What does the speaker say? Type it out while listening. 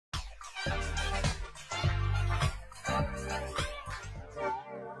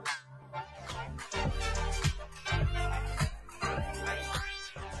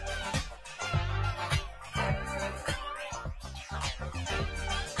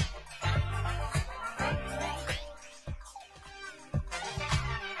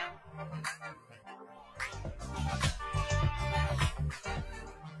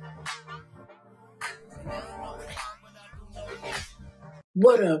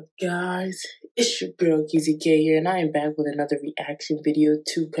What up, guys? It's your girl KeezyKay here, and I am back with another reaction video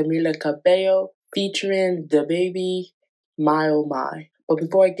to Camila Cabello featuring DaBaby, My Oh My. But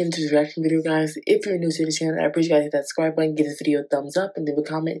before I get into the reaction video, guys, if you're new to the channel, I appreciate you guys hit that subscribe button, give this video a thumbs up, and leave a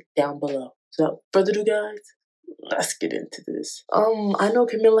comment down below. So, further ado, guys, let's get into this. I know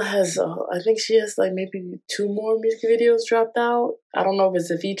Camila has, I think she has like maybe 2 more music videos dropped out. I don't know if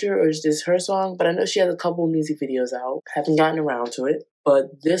it's a feature or it's just her song, but I know she has a couple music videos out. Haven't gotten around to it.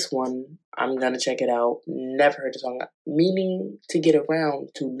 But this one, I'm gonna check it out. Never heard the song. Meaning to get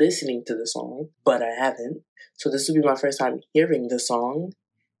around to listening to the song, but I haven't. So this will be my first time hearing the song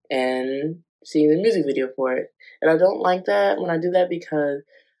and seeing the music video for it. And I don't like that when I do that because,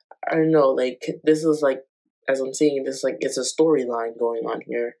 I don't know, like, this is like, as I'm seeing this, like, it's a storyline going on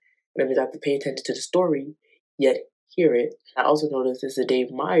here. And I mean, I have to pay attention to the story, yet hear it. I also noticed this is Dave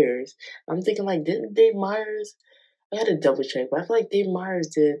Meyers. I'm thinking, like, didn't Dave Meyers... I had to double check, but I feel like Dave Meyers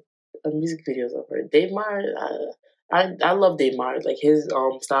did music videos of her. Dave Meyers, I love Dave Meyers. Like his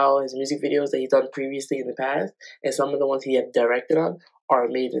style, his music videos that he's done previously in the past, and some of the ones he have directed on are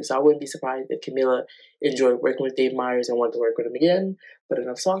amazing. So I wouldn't be surprised if Camila enjoyed working with Dave Meyers and wanted to work with him again. But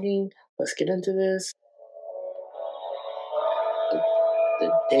enough talking. Let's get into this. The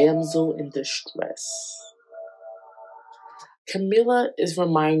damsel in distress. Camila is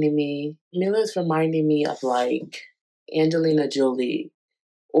reminding me of like Angelina Jolie,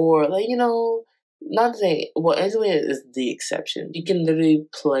 or like, you know, not saying, well, Angelina is the exception. She can literally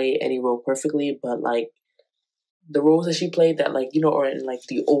play any role perfectly, but like the roles that she played that, like, you know, or in like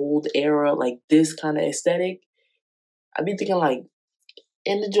the old era, like this kind of aesthetic, I'd be thinking like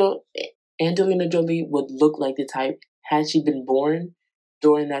Angelina Jolie would look like the type, had she been born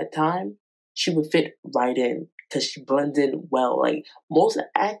during that time, she would fit right in. Because she blends in well. Like, most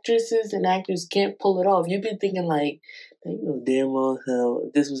actresses and actors can't pull it off. You'd be thinking, like, you know damn well hell,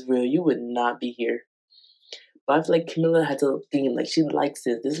 if this was real, you would not be here. But I feel like Camila has a theme. Like, she likes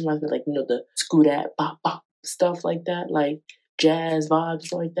this. This reminds me of, like, you know, the scoo-dat, bop, bop, stuff like that. Like, jazz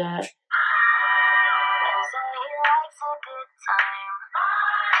vibes like that.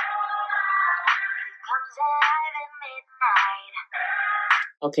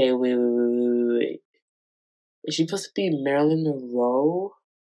 Okay, wait. Is she supposed to be Marilyn Monroe?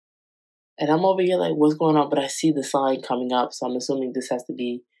 And I'm over here like, what's going on? But I see the sign coming up, so I'm assuming this has to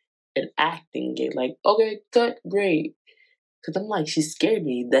be an acting gig. Like, okay, cut, great. Because I'm like, she scared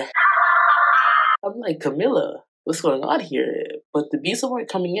me. I'm like, Camila, what's going on here? But the beat somewhere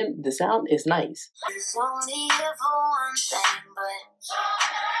coming in, the sound is nice. It's only here for one thing, but...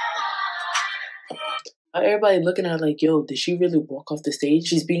 Everybody looking at her like, yo, did she really walk off the stage?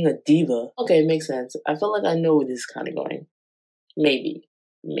 She's being a diva. Okay, it makes sense. I feel like I know where this is kind of going. Maybe.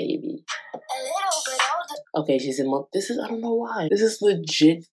 Okay, she's in this is, I don't know why. This is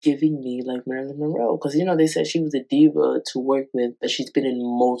legit giving me like Marilyn Monroe. Because, you know, they said she was a diva to work with, but she's been in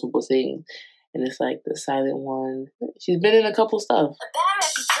multiple things. And it's like the silent one. She's been in a couple stuff. A bad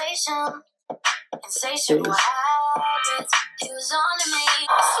reputation. Insatiable habits. It was on to me.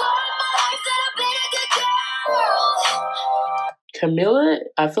 I swear in my life that I've been a good girl. Camila,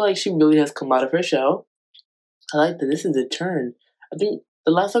 I feel like she really has come out of her shell. I like that this is a turn. I think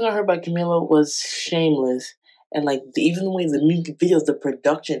the last song I heard by Camila was Shameless. And like, even the way the music videos, the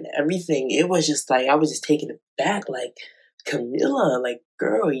production, everything, it was just like, I was just taken aback. Like, Camila, like,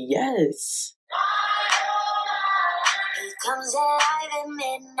 girl, yes. It comes alive at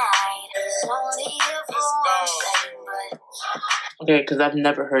midnight. It's only here for one thing, but... Okay, because I've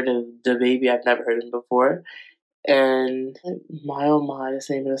never heard of DaBaby. I've never heard him before. And My Oh My, that's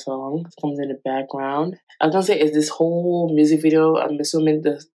the name of the song. It comes in the background. I was gonna say, is this whole music video, I'm assuming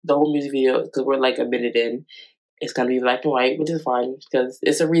the whole music video, because we're like a minute in, it's gonna be black and white, which is fine, because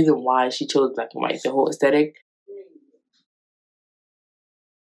it's a reason why she chose black and white, the whole aesthetic.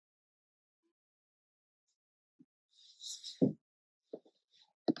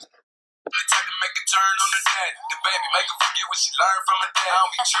 Turn on the dad, DaBaby, make her forget what she learned from her dad. I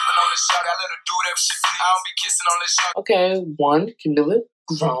don't be tripping on the shot, I let her do that shit. I don't be kissing on the shot. Okay, 1, Camila,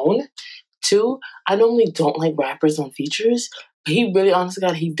 grown. 2, I normally don't like rappers on features, but he really, honestly,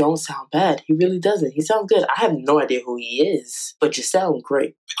 God, he don't sound bad. He really doesn't. He sounds good. I have no idea who he is, but you sound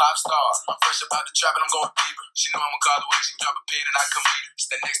great. Pop star, I'm fresh about the trap and I'm going deeper. She know I'm a call away, she drop a pin and I come meet her.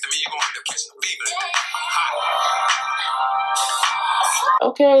 Stand next to me, you gonna end up catching a fever.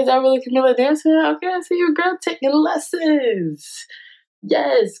 Okay, is that really Camila dancing? Okay, I see your girl taking lessons.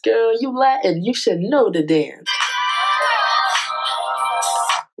 Yes, girl, you Latin. You should know the dance.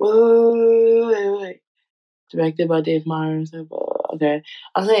 Wait. Directed by Dave Meyers. Okay.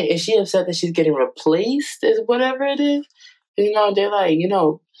 I'm saying, is she upset that she's getting replaced as whatever it is? You know, they're like, you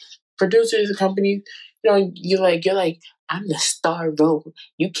know, producers and companies, you know, you're like, I'm the star role.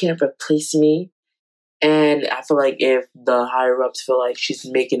 You can't replace me. And I feel like if the higher ups feel like she's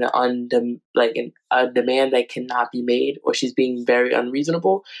making a demand that cannot be made, or she's being very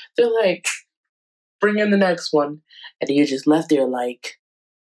unreasonable, they're like, bring in the next one. And you're just left there like,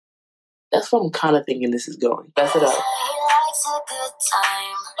 that's what I'm kind of thinking this is going. That's it up.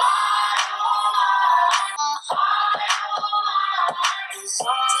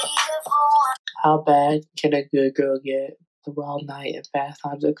 How bad can a good girl get? The Wild Night and Fast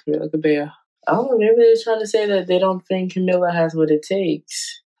Times of Camila Cabello. I don't know, maybe they're trying to say that they don't think Camila has what it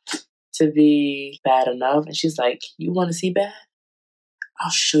takes to be bad enough. And she's like, you want to see bad?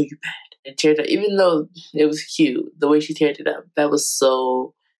 I'll show you bad. And teared up, even though it was cute, the way she teared it up, that was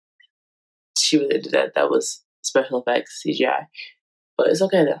so, she was into that. That was special effects, CGI. But it's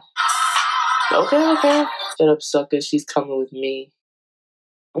okay though. Okay. Shut up, sucker. She's coming with me.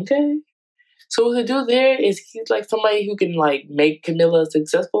 Okay. So what the dude there is he's like somebody who can like make Camila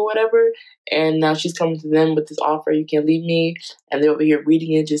successful or whatever. And now she's coming to them with this offer, you can't leave me. And they're over here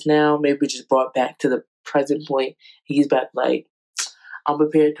reading it just now. Maybe just brought back to the present point. He's back like, I'm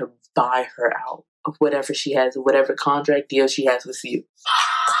prepared to buy her out of whatever she has, whatever contract deal she has with you.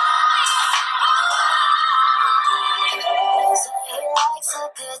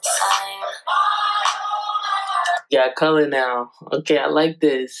 Yeah, color now. Okay, I like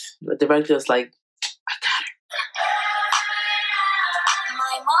this. The director's like, I got her.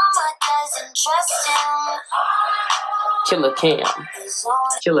 My mama doesn't trust him. Killer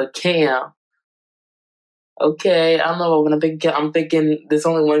Cam. Okay, I don't know. When I'm thinking there's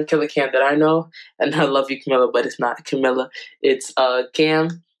only one Killer Cam that I know, and I love you, Camila, but it's not Camila. It's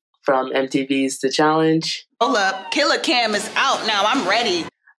Cam from MTV's The Challenge. Hold up, Killer Cam is out now. I'm ready.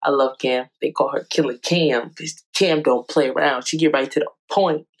 I love Cam. They call her Killer Cam because Cam don't play around. She get right to the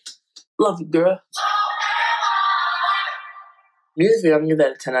point. Love you, girl. Music video, I'm gonna give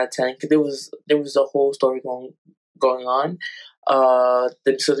that a 10 out of 10 because there was a whole story going on. So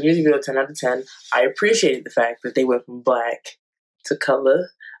the music video, 10 out of 10. I appreciated the fact that they went from black to color.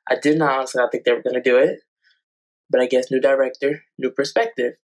 I did not honestly think they were gonna do it, but I guess new director, new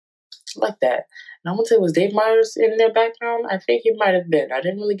perspective. Like that. And I want to say, was Dave Meyers in their background? I think he might have been. I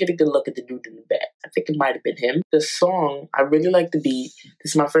didn't really get a good look at the dude in the back. I think it might have been him. The song, I really like the beat.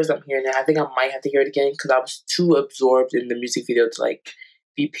 This is my first time hearing it. I think I might have to hear it again because I was too absorbed in the music video to like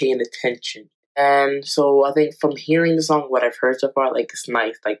be paying attention. And so I think from hearing the song, what I've heard so far, like it's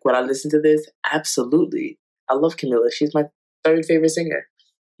nice. Like when I listen to this, absolutely. I love Camila. She's my third favorite singer.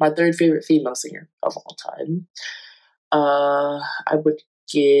 My third favorite female singer of all time. I would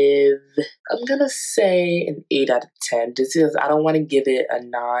I'm gonna say an 8 out of 10. Just because I don't want to give it a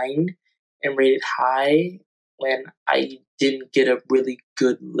 9 and rate it high when I didn't get a really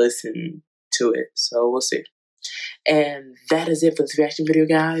good listen to it. So we'll see. And that is it for this reaction video,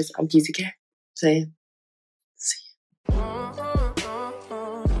 guys. I'm KeezyKay saying